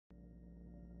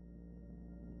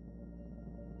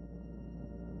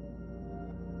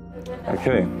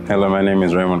Okay, hello, my name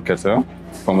is Kato.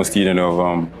 I'm a student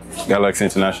of Galaxy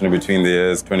International between the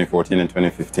years 2014 and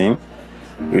 2015.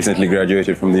 Recently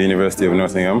graduated from the University of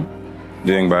Nottingham,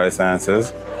 doing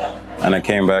biosciences. And I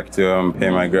came back to pay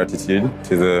my gratitude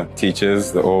to the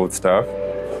teachers, the old staff.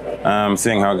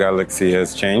 Seeing how Galaxy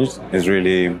has changed is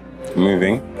really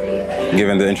moving,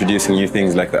 given they're introducing new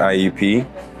things like the IEP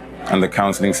and the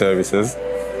counseling services,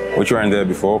 which weren't there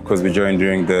before because we joined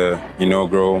during the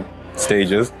inaugural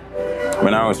stages. But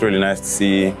now it's really nice to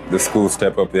see the school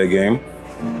step up their game,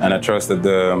 and I trust that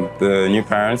the new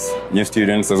parents, new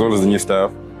students, as well as the new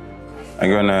staff are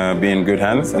going to be in good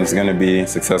hands, and it's going to be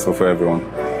successful for everyone.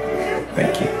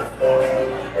 Thank you.